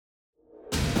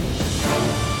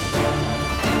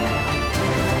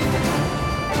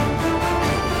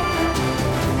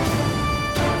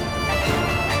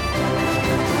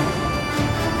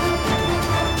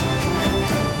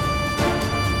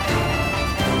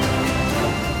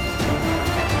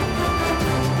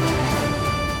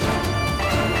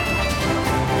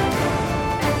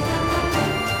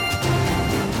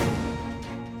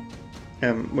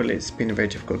Well, it's been a very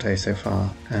difficult day so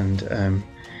far, and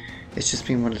it's just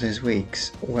been one of those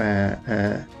weeks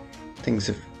where things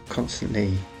have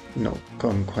constantly not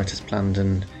gone quite as planned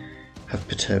and have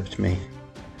perturbed me.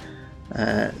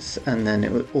 And then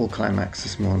it was all climax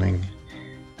this morning,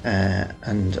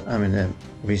 and I'm in a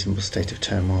reasonable state of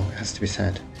turmoil, it has to be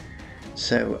said.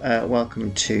 So,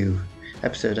 welcome to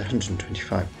episode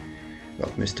 125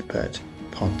 of Mr. Burt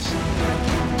Pods.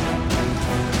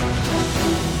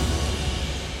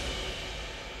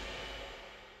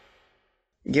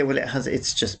 Yeah, well,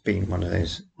 it's just been one of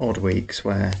those odd weeks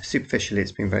where superficially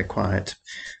it's been very quiet,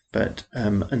 but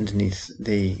underneath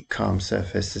the calm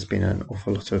surface there's been an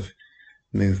awful lot of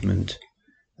movement.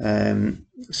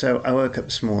 So I woke up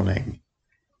this morning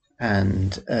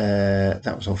and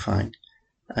that was all fine,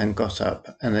 and got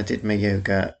up and I did my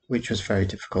yoga, which was very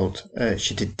difficult.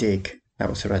 She did dig, that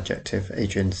was her adjective,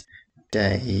 Adrian's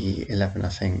day 11, I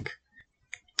think.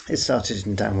 It started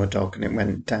in downward dog and it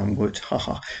went downward,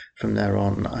 from there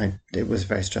on. It was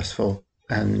very stressful.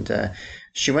 And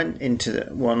she went into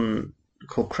one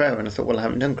called crow, and I thought, well, I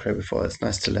haven't done crow before. It's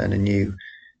nice to learn a new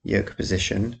yoga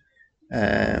position.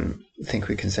 I think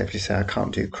we can safely say I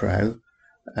can't do crow.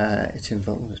 It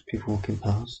involves people walking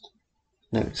past.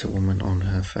 No, it's a woman on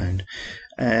her phone.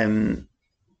 I'm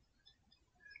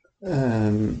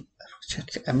on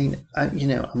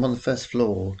the first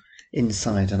floor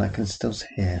inside and I can still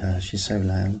hear her. She's so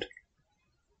loud.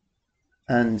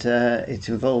 And it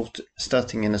involved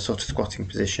starting in a sort of squatting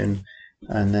position,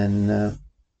 and then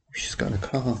she's got in a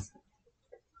car.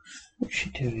 What's she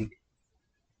doing?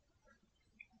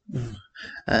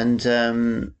 And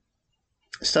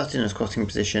started in a squatting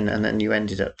position, and then you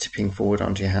ended up tipping forward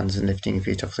onto your hands and lifting your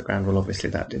feet off the ground. Well, obviously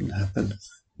that didn't happen,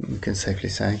 you can safely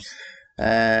say.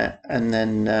 And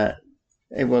then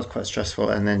it was quite stressful,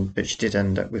 but she did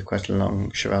end up with quite a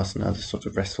long shavasana, the sort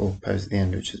of restful pose at the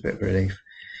end, which was a bit of a relief.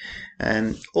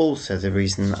 And also the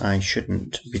reason I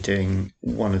shouldn't be doing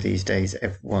one of these days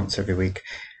once every week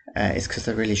is because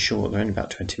they're really short. They're only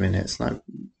about 20 minutes, and I'm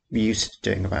used to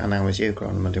doing about an hour's yoga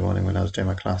on a Monday morning when I was doing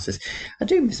my classes. I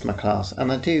do miss my class,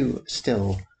 and I do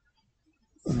still...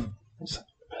 what's that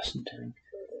person doing?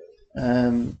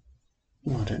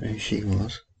 I don't know who she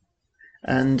was.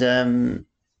 And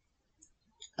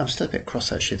I'm still a bit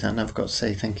cross actually. Then I've got to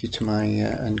say thank you to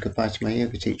and goodbye to my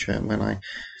yoga teacher when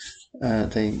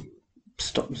they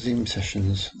stopped Zoom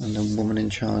sessions, and the woman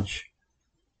in charge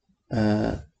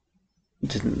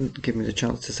didn't give me the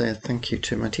chance to say a thank you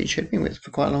to my teacher. I'd been with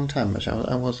for quite a long time, but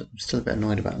I was still a bit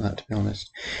annoyed about that, to be honest.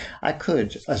 I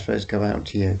could, I suppose, go out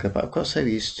to yoga, but I've got so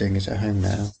used to doing it at home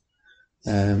now.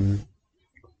 And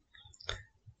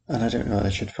I don't know whether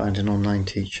I should find an online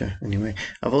teacher. Anyway,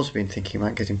 I've also been thinking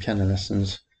about getting piano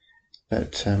lessons,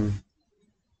 but I've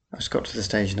just got to the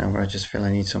stage now where I just feel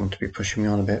I need someone to be pushing me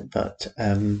on a bit, but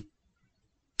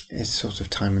it's sort of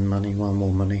time and money, well,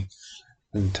 more money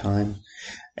than time.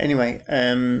 Anyway,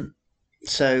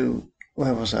 so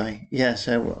where was I? Yeah,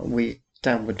 so we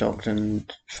downward dogged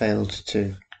and failed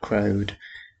to crowed,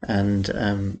 and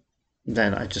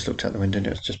then I just looked out the window and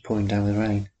it was just pouring down with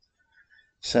rain.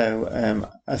 So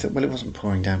I thought, well, it wasn't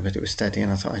pouring down, but it was steady,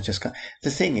 and I thought I just got...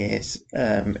 The thing is,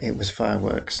 it was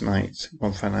fireworks night,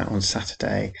 bonfire night on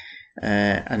Saturday,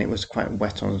 and it was quite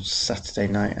wet on Saturday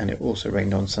night, and it also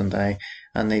rained on Sunday,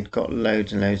 and they'd got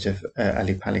loads and loads of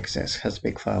Ali Pali, because it has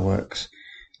big fireworks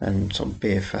and some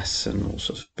beer fests and all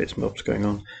sorts of bits and bobs going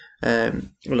on. A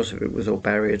lot of it was all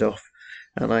barriered off,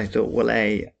 and I thought, well,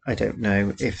 A, I don't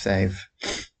know if they've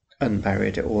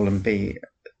unbarriered it all, and B,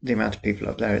 the amount of people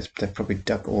up there, they've probably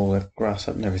dug all the grass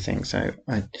up and everything, so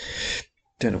I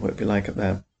don't know what it'd be like up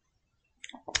there.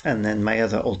 And then my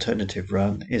other alternative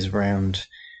run is round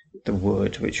the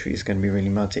wood, which is going to be really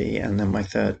muddy, and then my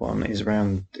third one is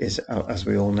as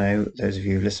we all know, those of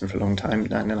you who listen for a long time,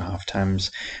 9.5 times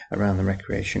around the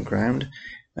recreation ground.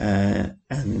 I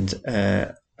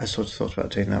sort of thought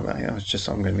about doing that, but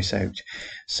I'm going to be soaked.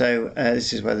 So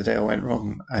this is where the day I went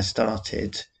wrong. I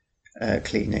started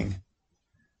cleaning.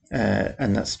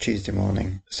 And that's Tuesday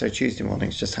morning. So Tuesday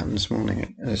morning's just happened this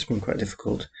morning, and it's been quite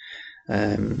difficult.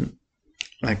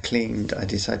 I cleaned, I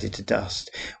decided to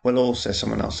dust. Well, also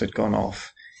someone else had gone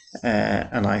off,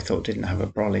 and I thought didn't have a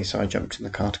brolly, so I jumped in the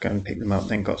car to go and pick them up,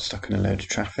 then got stuck in a load of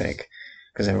traffic,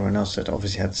 because everyone else had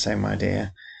obviously had the same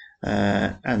idea.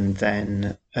 And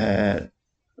then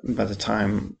by the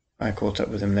time I caught up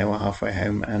with them, they were halfway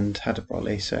home and had a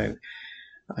brolly, so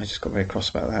I just got very cross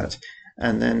about that.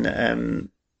 And then...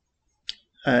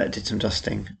 did some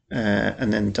dusting,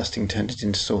 and then dusting turned it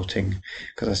into sorting,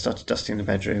 because I started dusting the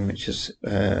bedroom, which has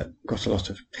got a lot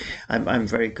of... I'm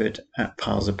very good at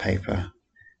piles of paper,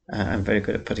 I'm very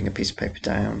good at putting a piece of paper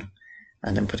down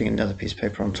and then putting another piece of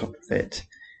paper on top of it,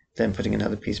 then putting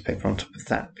another piece of paper on top of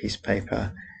that piece of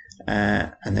paper,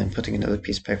 and then putting another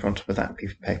piece of paper on top of that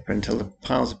piece of paper until the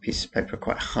piles of pieces of paper are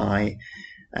quite high.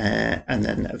 And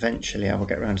then eventually I will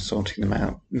get around to sorting them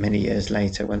out many years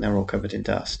later when they're all covered in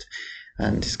dust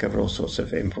and discover all sorts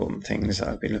of important things that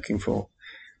I've been looking for.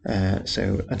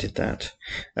 So I did that.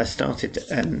 I started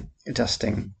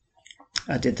dusting.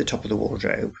 I did the top of the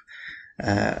wardrobe,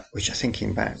 which I'm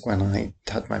thinking back when I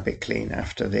had my big clean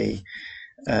after the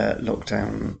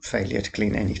lockdown failure to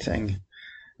clean anything.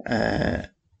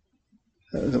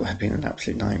 That had been an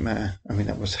absolute nightmare. I mean,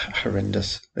 that was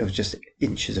horrendous. There was just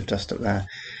inches of dust up there.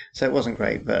 So it wasn't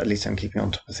great, but at least I'm keeping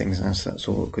on top of things now, so that's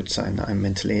all a good sign that I'm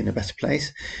mentally in a better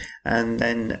place. And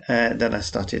then I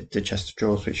started the chest of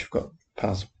drawers, which have got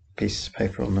piles of pieces of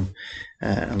paper on them,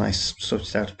 and I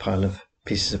sorted out a pile of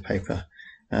pieces of paper.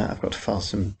 I've got to file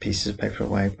some pieces of paper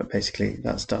away, but basically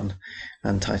that's done,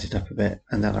 and tidied up a bit,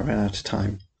 and then I ran out of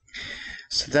time.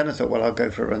 So then I thought, well, I'll go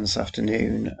for a run this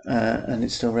afternoon, and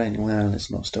it's still raining. Well,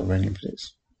 it's not still raining, but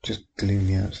it's just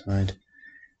gloomy outside.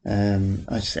 I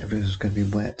just thought everything was going to be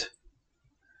wet.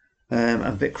 I'm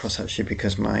a bit cross, actually,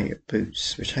 because my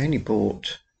boots, which I only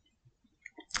bought,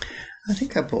 I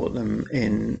think I bought them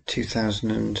in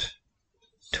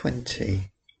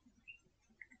 2020.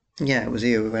 Yeah, it was the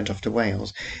year we went off to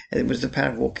Wales. It was the pair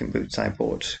of walking boots I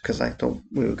bought because I thought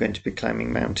we were going to be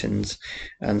climbing mountains,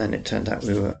 and then it turned out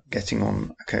we were getting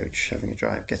on a coach, having a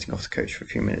drive, getting off the coach for a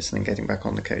few minutes, and then getting back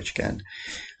on the coach again.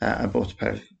 I bought a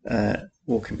pair of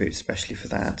walking boots especially for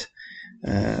that,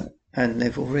 and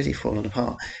they've already fallen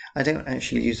apart. I don't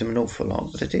actually use them an awful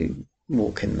lot, but I do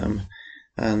walk in them,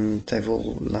 and they've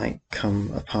all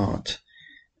come apart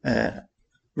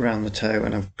around the toe,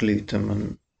 and I've glued them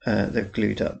and. They've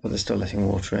glued up, but they're still letting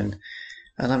water in.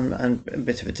 And I'm a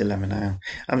bit of a dilemma now.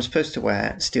 I'm supposed to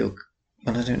wear steel,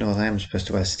 and I don't know whether I am supposed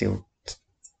to wear steel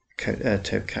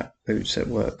toe cap boots at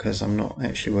work because I'm not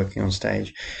actually working on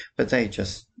stage, but they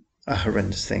just are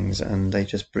horrendous things and they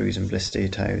just bruise and blister your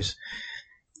toes.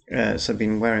 So I've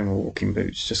been wearing my walking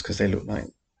boots just because they look like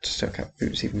toe cap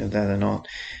boots, even though they're not.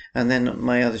 And then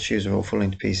my other shoes are all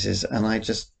falling to pieces, and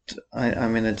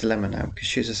I'm in a dilemma now because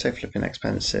shoes are so flipping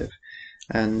expensive.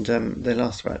 And they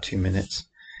last about 2 minutes,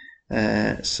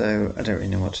 so I don't really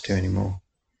know what to do anymore.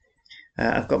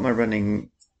 I've got my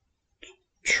running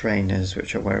trainers,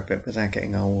 which I wear a bit without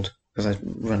getting old, because I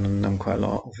run on them quite a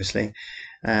lot, obviously.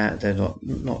 They're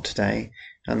not today.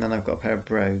 And then I've got a pair of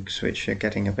brogues, which are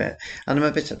getting a bit... And I'm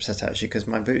a bit upset, actually, because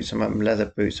my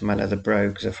leather boots and my leather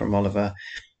brogues are from Oliver...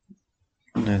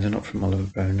 No, they're not from Oliver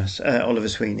Bonus. Oliver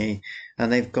Sweeney.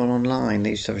 And they've gone online. They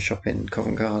used to have a shop in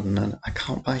Covent Garden, and I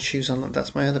can't buy shoes online.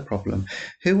 That's my other problem.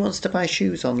 Who wants to buy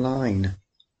shoes online?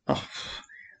 Oh,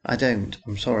 I don't.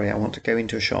 I'm sorry. I want to go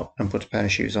into a shop and put a pair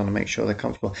of shoes on and make sure they're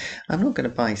comfortable. I'm not going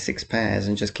to buy 6 pairs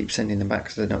and just keep sending them back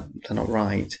because they're not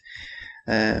right.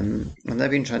 And they've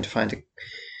been trying to find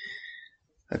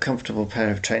a comfortable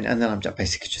pair of trainers, and then I'm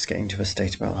basically just getting to a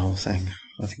state about the whole thing.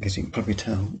 I think, as you can probably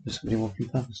tell, there's somebody walking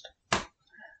past.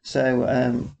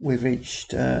 So we've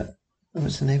reached,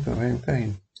 what's the neighbour wearing?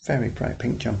 Very, very bright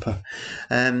pink jumper.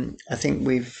 I think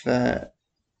we've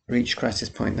reached crisis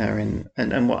point there, and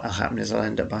what will happen is I'll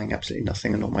end up buying absolutely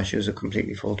nothing and all my shoes will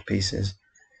completely fall to pieces.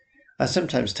 I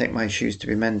sometimes take my shoes to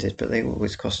be mended, but they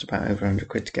always cost about over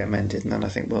 £100 to get mended, and then I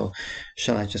think, well,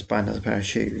 shall I just buy another pair of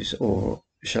shoes, or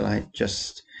shall I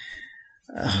just...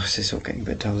 Oh, this is all getting a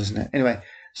bit dull, isn't it? Anyway...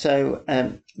 So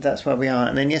that's where we are.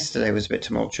 And then yesterday was a bit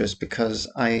tumultuous because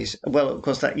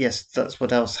that's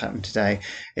what else happened today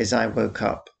is I woke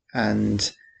up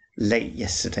and late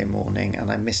yesterday morning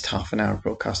and I missed half an hour of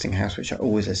Broadcasting House, which I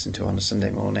always listen to on a Sunday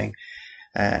morning.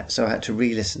 So I had to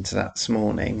re-listen to that this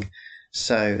morning.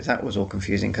 So that was all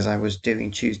confusing because I was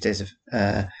doing Tuesday's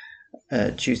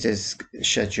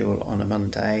schedule on a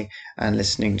Monday and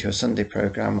listening to a Sunday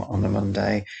programme on a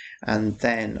Monday. And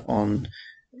then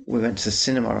we went to the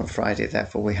cinema on Friday,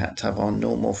 therefore we had to have our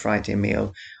normal Friday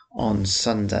meal on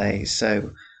Sunday.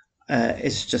 So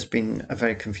it's just been a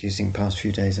very confusing past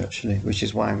few days, actually, which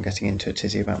is why I'm getting into a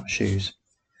tizzy about my shoes.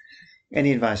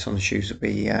 Any advice on the shoes would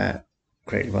be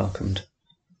greatly welcomed.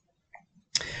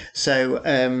 So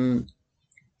I'm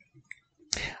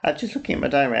just looking at my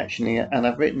diary, actually, and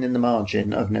I've written in the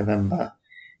margin of November,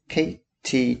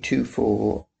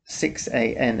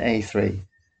 KT246ANA3.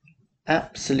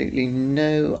 Absolutely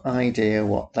no idea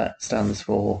what that stands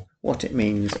for, what it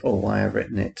means, or why I've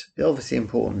written it. It's obviously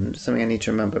important, something I need to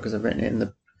remember because I've written it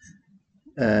in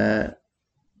the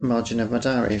margin of my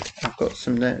diary. I've got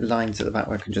some lines at the back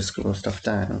where I can just scribble stuff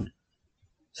down.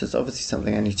 So it's obviously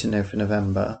something I need to know for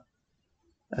November.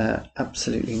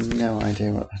 Absolutely no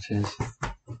idea what that is.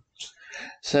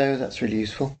 So that's really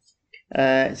useful.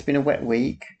 It's been a wet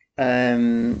week.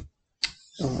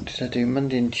 What did I do?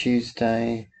 Monday and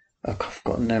Tuesday. I've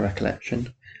got no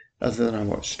recollection, other than I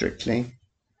watched Strictly.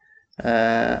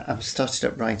 I've started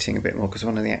up writing a bit more because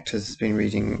one of the actors has been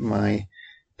reading my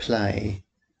play.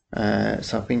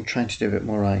 So I've been trying to do a bit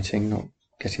more writing, not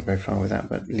getting very far with that,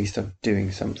 but at least I'm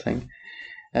doing something.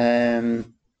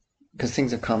 Because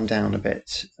things have calmed down a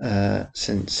bit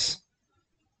since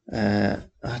I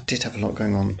did have a lot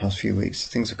going on the past few weeks.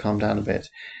 Things have calmed down a bit.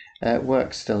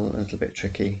 Work's still a little bit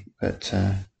tricky, but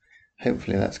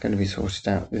hopefully that's going to be sorted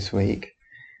out this week.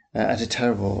 I had a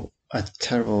terrible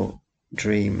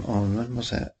dream on, when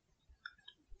was it?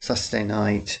 Saturday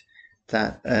night,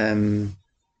 that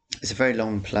it's a very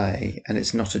long play and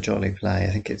it's not a jolly play. I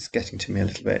think it's getting to me a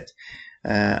little bit.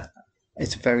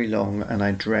 It's very long, and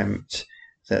I dreamt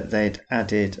that they'd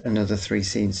added another 3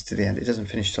 scenes to the end. It doesn't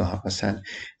finish till 10:30.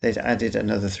 They'd added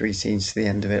another 3 scenes to the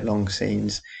end of it, long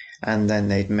scenes, and then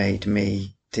they'd made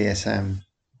me DSM.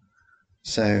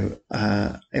 So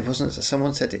it wasn't.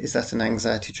 Someone said, "Is that an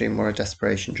anxiety dream or a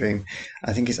desperation dream?"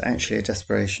 I think it's actually a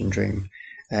desperation dream.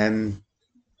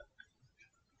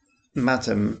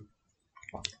 Madam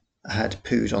had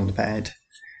pooed on the bed,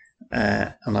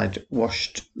 and I'd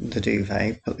washed the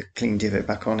duvet, put the clean duvet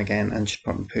back on again, and she'd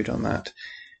probably pooed on that.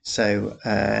 So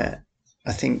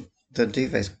I think the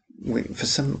duvets, for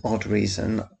some odd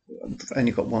reason, I've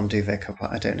only got one duvet cover.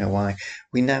 I don't know why.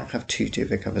 We now have 2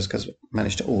 duvet covers because I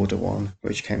managed to order one,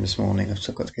 which came this morning. I've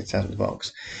still got to get it out of the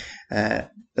box. But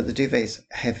the duvet's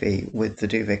heavy with the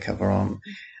duvet cover on,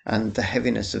 and the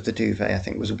heaviness of the duvet, I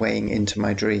think, was weighing into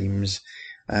my dreams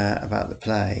about the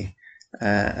play,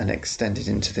 and extended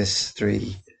into this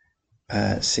 3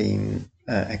 scene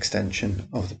extension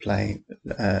of the play,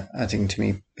 adding to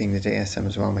me being the DSM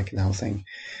as well, making the whole thing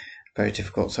very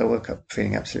difficult. So I woke up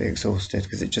feeling absolutely exhausted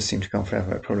because it just seemed to go on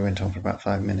forever. It probably went on for about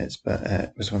 5 minutes, but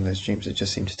it was one of those dreams that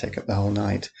just seemed to take up the whole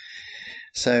night.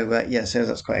 So so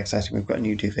that's quite exciting. We've got a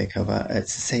new duvet cover.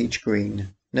 It's sage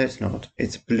green. No, it's not.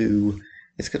 It's blue.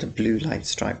 It's got a blue light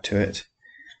stripe to it.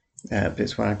 But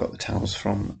it's where I got the towels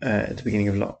from at the beginning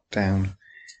of lockdown.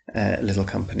 A little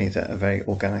company that are very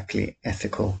organically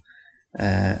ethical,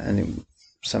 so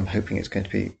I'm hoping it's going to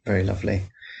be very lovely.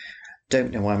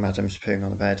 Don't know why Madam's pooing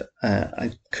on the bed.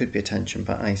 I could be attention,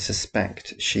 but I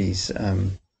suspect she's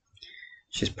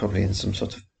probably in some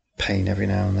sort of pain every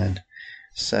now and then.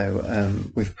 So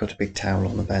we've put a big towel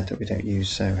on the bed that we don't use,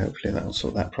 so hopefully that'll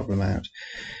sort that problem out.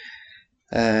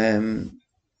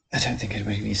 I don't think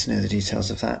anybody needs to know the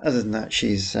details of that. Other than that,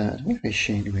 she's where is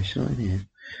she anyway? She's not in here.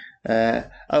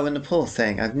 And the poor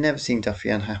thing, I've never seen Duffy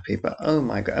unhappy, but oh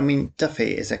my god, I mean,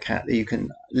 Duffy is a cat that you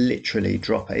can literally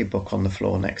drop a book on the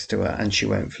floor next to her and she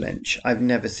won't flinch. I've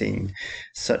never seen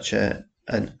such an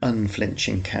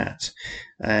unflinching cat.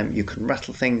 You can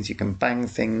rattle things, you can bang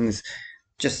things,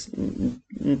 just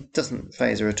doesn't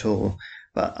faze her at all.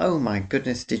 But oh my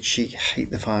goodness, did she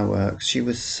hate the fireworks. She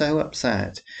was so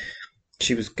upset.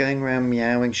 She was going around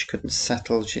meowing, she couldn't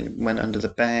settle, she went under the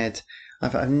bed.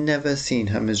 I've never seen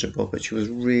her miserable, but she was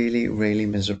really, really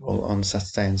miserable on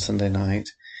Saturday and Sunday night.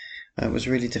 It was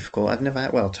really difficult. I've never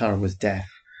had, well, Tara was deaf,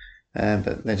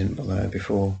 but they didn't bother her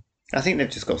before. I think they've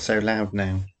just got so loud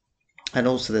now. And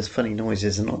also there's funny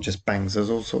noises and not just bangs.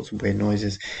 There's all sorts of weird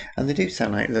noises. And they do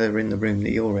sound like they're in the room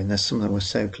that you're in. There's some of them were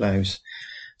so close.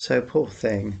 So poor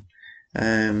thing.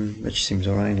 But she seems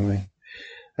all right anyway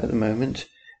at the moment.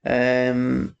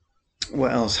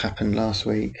 What else happened last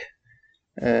week?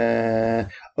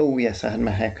 Oh yes, I had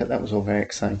my haircut. That was all very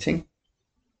exciting.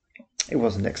 It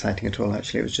wasn't exciting at all,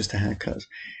 actually. It was just a haircut,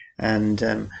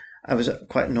 and I was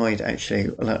quite annoyed actually.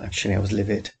 Well, actually, I was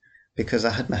livid because I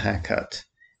had my haircut,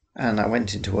 and I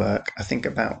went into work. I think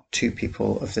about 2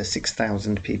 people of the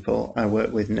 6,000 people I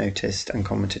work with noticed and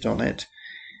commented on it,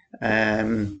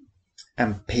 and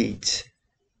Pete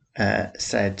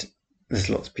said. There's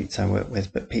lots of Pete's I work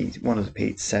with, but one of the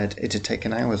Pete's said it had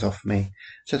taken hours off me.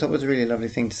 So I thought it was a really lovely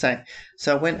thing to say.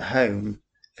 So I went home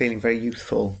feeling very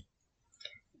youthful.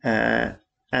 And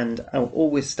I'll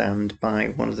always stand by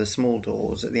one of the small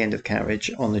doors at the end of the carriage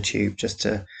on the tube just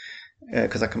to,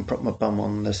 because I can prop my bum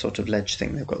on the sort of ledge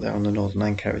thing they've got there on the Northern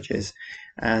Line carriages.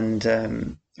 And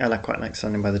I quite like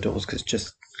standing by the doors because it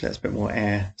just lets a bit more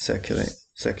air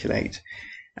circulate.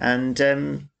 And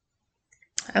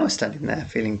I was standing there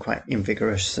feeling quite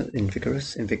invigorated.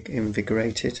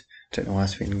 Don't know why I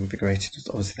was feeling invigorated. It was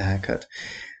obviously the haircut.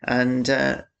 And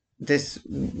this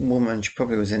woman, she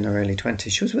probably was in her early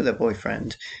 20s. She was with her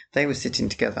boyfriend. They were sitting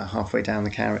together halfway down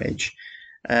the carriage.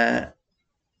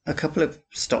 a couple of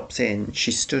stops in,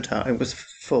 she stood up. It was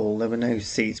full. There were no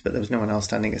seats, but there was no one else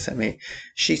standing except me.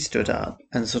 She stood up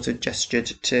and sort of gestured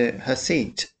to her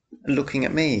seat, looking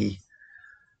at me.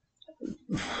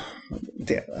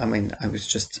 I mean, I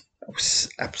was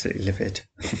absolutely livid.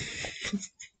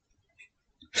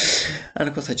 And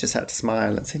of course, I just had to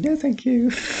smile and say, no, thank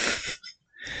you.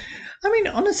 I mean,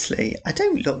 honestly, I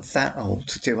don't look that old,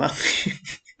 do I?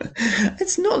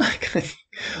 It's not like I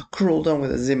crawled on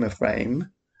with a Zimmer frame.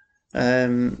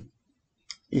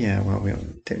 Yeah, well, we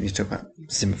don't need to talk about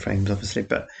Zimmer frames, obviously,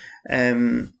 but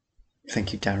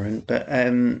thank you, Darren. But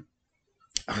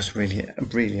I was really,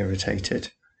 really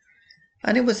irritated.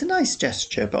 And it was a nice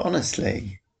gesture, but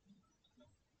honestly.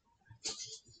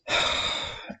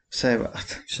 So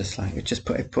it's just like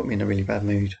it put me in a really bad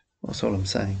mood. That's all I'm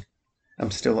saying. I'm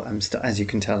still, as you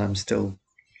can tell, I'm still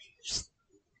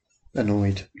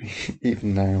annoyed,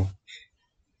 even now.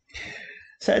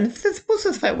 So, and there's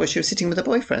also the fact where she was sitting with a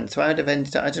boyfriend. So I'd have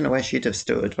ended up, I don't know where she'd have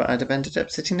stood, but I'd have ended up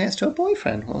sitting next to a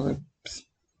boyfriend. Well,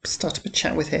 start up a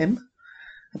chat with him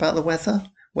about the weather.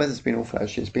 Weather's been awful,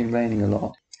 actually. It's been raining a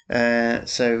lot.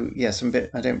 So, yes,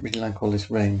 I don't really like all this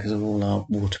rain because of all our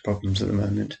water problems at the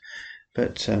moment.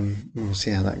 But we'll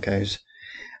see how that goes.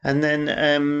 And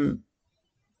then,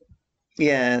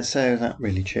 yeah, so that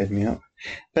really cheered me up.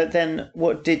 But then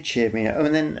what did cheer me up,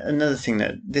 and then another thing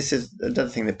that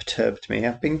perturbed me.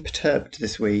 I've been perturbed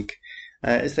this week,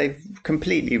 is they've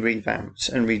completely revamped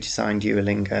and redesigned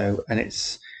Duolingo, and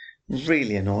it's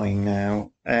really annoying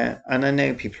now. And I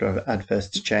know people are adverse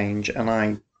to change, and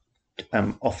I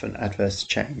am often adverse to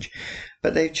change,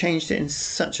 but they've changed it in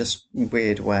such a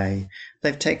weird way.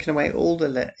 They've taken away all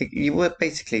you would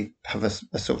basically have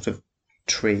a sort of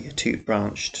tree, a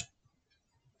two-branched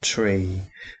tree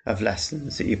of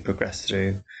lessons that you progress through,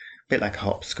 a bit like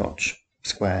hopscotch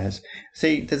squares.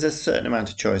 So there's a certain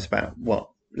amount of choice about what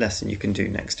lesson you can do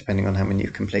next, depending on how many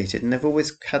you've completed. And they've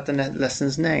always had the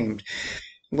lessons named.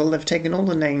 Well, they've taken all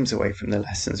the names away from the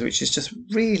lessons, which is just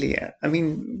really,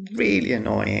 really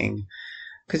annoying,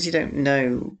 because you don't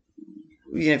know,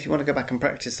 if you want to go back and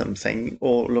practice something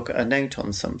or look at a note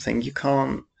on something, you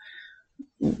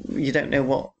don't know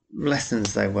what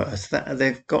lessons they were. So that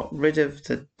they've got rid of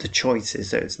the choices,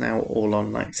 so it's now all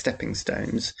on like stepping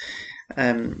stones.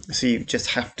 So you just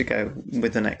have to go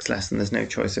with the next lesson. There's no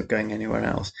choice of going anywhere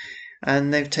else.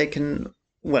 And they've taken,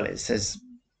 well, it says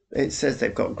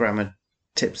they've got grammar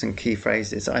tips and key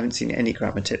phrases. I haven't seen any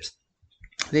grammar tips.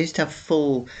 They used to have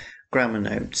full grammar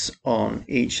notes on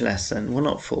each lesson. Well,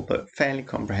 not full, but fairly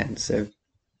comprehensive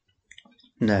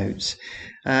notes,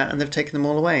 and they've taken them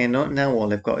all away, and now all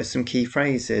they've got is some key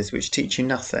phrases which teach you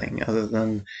nothing other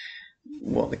than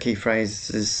what the key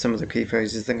phrases, some of the key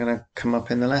phrases that are going to come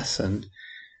up in the lesson.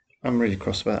 I'm really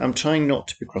cross about it. I'm trying not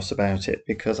to be cross about it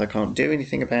because I can't do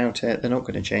anything about it. They're not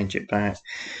going to change it back,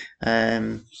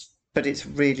 but it's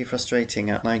really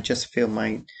frustrating, and I just feel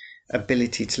my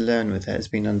ability to learn with it has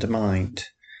been undermined.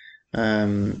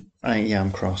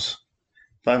 I'm cross,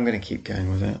 but I'm going to keep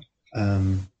going with it.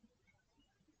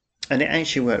 And it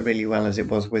actually worked really well as it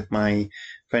was with my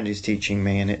friend who's teaching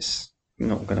me, and it's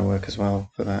not going to work as well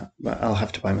for that. But I'll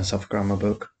have to buy myself a grammar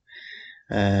book.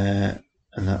 And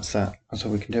that's that. That's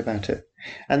all we can do about it.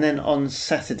 And then on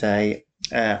Saturday,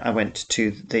 I went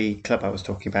to the club I was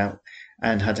talking about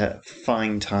and had a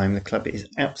fine time. The club is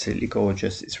absolutely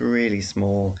gorgeous. It's really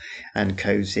small and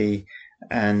cosy.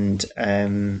 And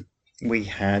we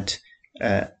had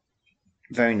a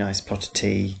very nice pot of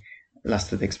tea,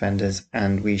 last of the big spenders,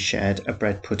 and we shared a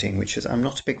bread pudding, I'm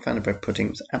not a big fan of bread pudding.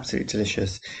 It was absolutely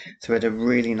delicious. So we had a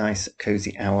really nice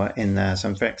cozy hour in there. So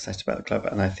I'm very excited about the club,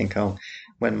 and I think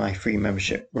when my free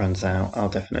membership runs out, I'll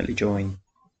definitely join,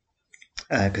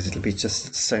 because it'll be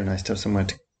just so nice to have somewhere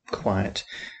quiet.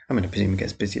 I'm going to presume it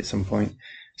gets busy at some point,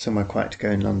 somewhere quiet to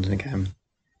go in London again.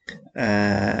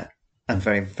 I'm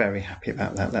very, very happy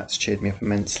about that. That's cheered me up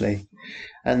immensely.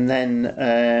 And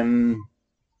then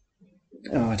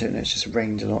I don't know, it's just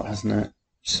rained a lot, hasn't it?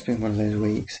 It's just been one of those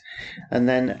weeks. And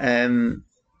then,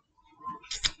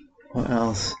 what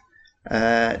else?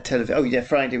 Television. Oh, yeah,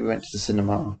 Friday we went to the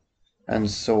cinema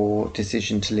and saw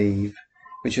Decision to Leave,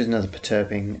 which was another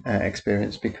perturbing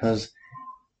experience because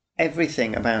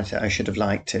everything about it, I should have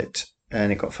liked it.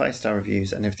 And it got 5-star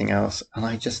reviews and everything else. And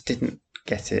I just didn't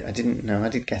get it. I didn't know. I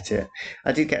did get it.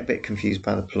 I did get a bit confused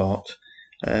by the plot.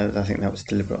 I think that was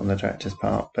deliberate on the director's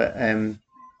part. But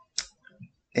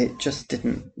it just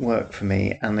didn't work for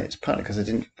me, and it's partly because I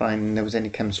didn't find there was any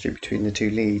chemistry between the two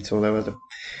leads, although other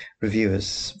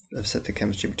reviewers have said the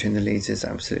chemistry between the leads is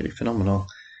absolutely phenomenal.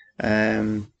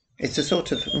 It's a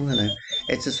sort of,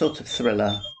 it's a sort of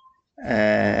thriller.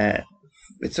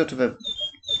 It's sort of a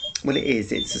well, it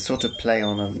is. It's a sort of play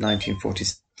on a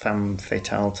 1940s femme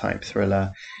fatale type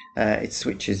thriller. It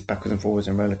switches backwards and forwards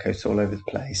and roller coasters all over the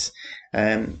place.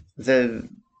 The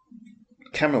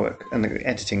camera work and the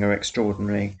editing are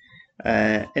extraordinary.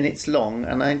 And it's long,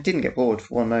 and I didn't get bored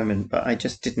for one moment, but I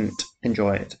just didn't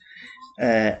enjoy it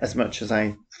as much as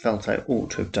I felt I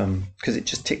ought to have done, because it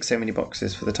just ticks so many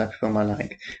boxes for the type of film I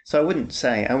like. So I would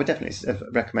definitely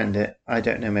recommend it. I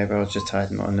don't know, maybe I was just tired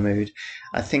and not in the mood.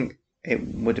 I think it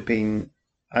would have been,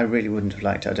 I really wouldn't have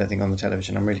liked it, I don't think, on the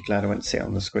television. I'm really glad I went to see it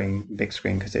on the screen, big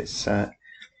screen, because it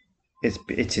is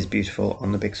beautiful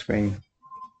on the big screen.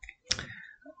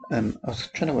 I was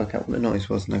trying to work out what the noise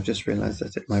was, and I've just realised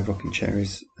that my rocking chair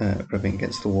is rubbing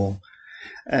against the wall.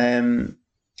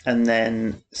 And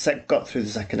then got through the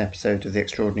second episode of The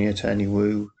Extraordinary Attorney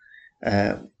Wu.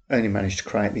 Only managed to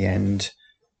cry at the end,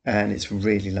 and it's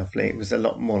really lovely. It was a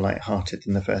lot more light-hearted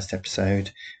than the first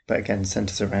episode, but again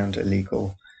centres around a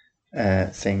legal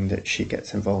thing that she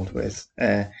gets involved with.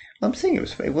 I'm saying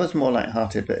it was more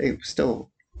light-hearted, but it was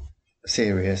still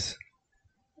serious.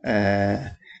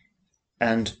 And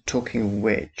talking of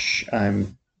which,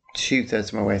 I'm 2/3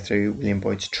 of my way through William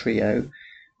Boyd's Trio,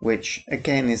 which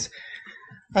again is,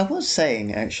 I was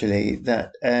saying actually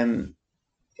that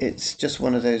it's just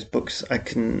one of those books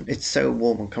it's so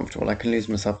warm and comfortable, I can lose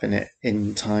myself in it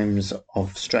in times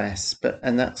of stress,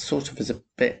 and that sort of is a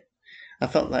bit, I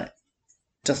felt that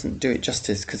doesn't do it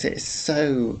justice, because it's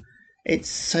so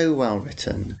well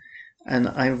written, and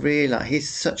I realize he's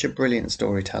such a brilliant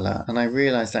storyteller, and I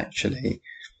realized actually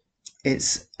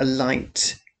it's a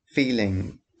light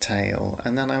feeling tale,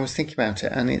 and then I was thinking about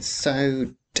it, and it's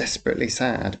so desperately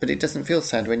sad, but it doesn't feel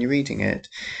sad when you're reading it.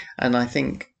 And I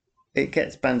think it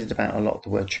gets bandied about a lot, the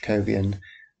word Jacobean,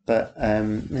 but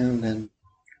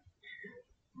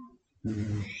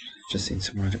just seen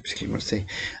somewhere I don't particularly want to see.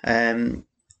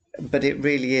 But it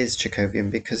really is Jacobean,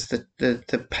 because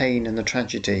the pain and the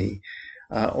tragedy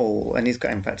all, and he's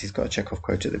got a Chekhov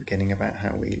quote at the beginning about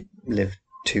how we live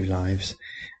two lives,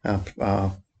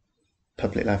 our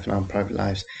public life and our private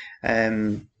lives.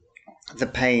 The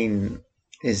pain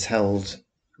is held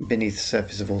beneath the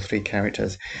surface of all three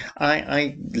characters.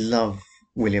 I love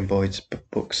William Boyd's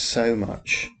books so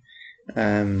much,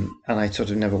 and I sort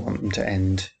of never want them to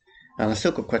end. And I've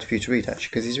still got quite a few to read, actually,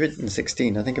 because he's written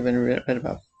 16. I think I've only read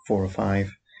about 4 or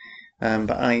 5.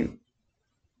 But I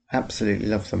absolutely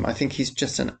love them. I think he's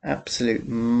just an absolute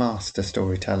master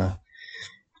storyteller.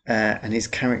 And his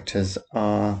characters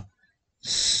are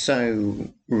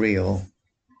so real.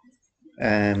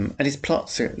 And his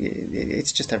plots,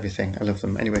 it's just everything. I love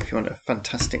them. Anyway, if you want a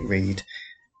fantastic read,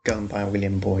 go and buy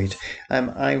William Boyd.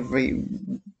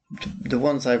 The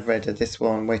ones I've read are this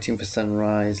one, Waiting for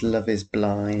Sunrise, Love is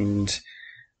Blind.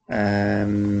 I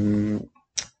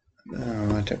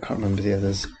can't remember the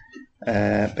others.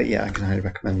 But yeah, I can highly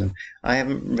recommend them. I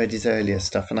haven't read his earlier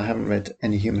stuff, and I haven't read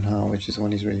Any Human Heart, which is the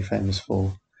one he's really famous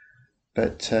for.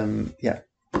 But yeah,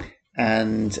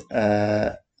 and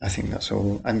I think that's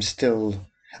all. I'm still...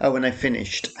 Oh, and I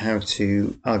finished How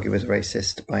to Argue with a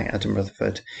Racist by Adam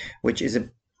Rutherford, which is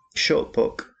a short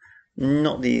book,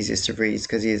 not the easiest of reads,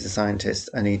 because he is a scientist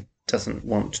and he doesn't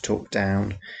want to talk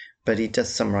down, but he does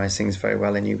summarise things very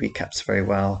well, and he recaps very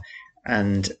well.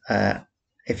 And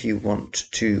if you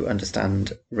want to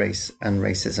understand race and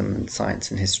racism and science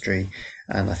and history,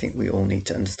 and I think we all need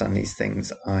to understand these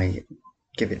things, I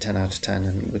give it 10 out of 10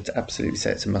 and would absolutely say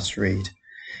it's a must read.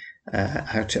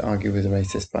 How to Argue with a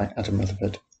Racist by Adam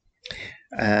Rutherford.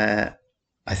 I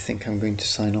think I'm going to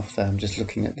sign off there. I'm just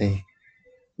looking at the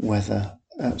weather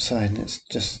outside, and it's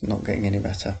just not getting any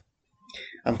better.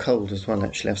 I'm cold as well,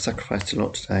 actually. I've sacrificed a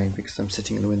lot today because I'm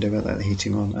sitting in the window without the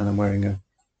heating on, and I'm wearing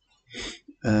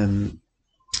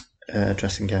a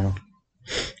dressing gown.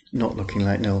 Not looking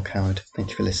like Noel Coward. Thank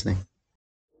you for listening.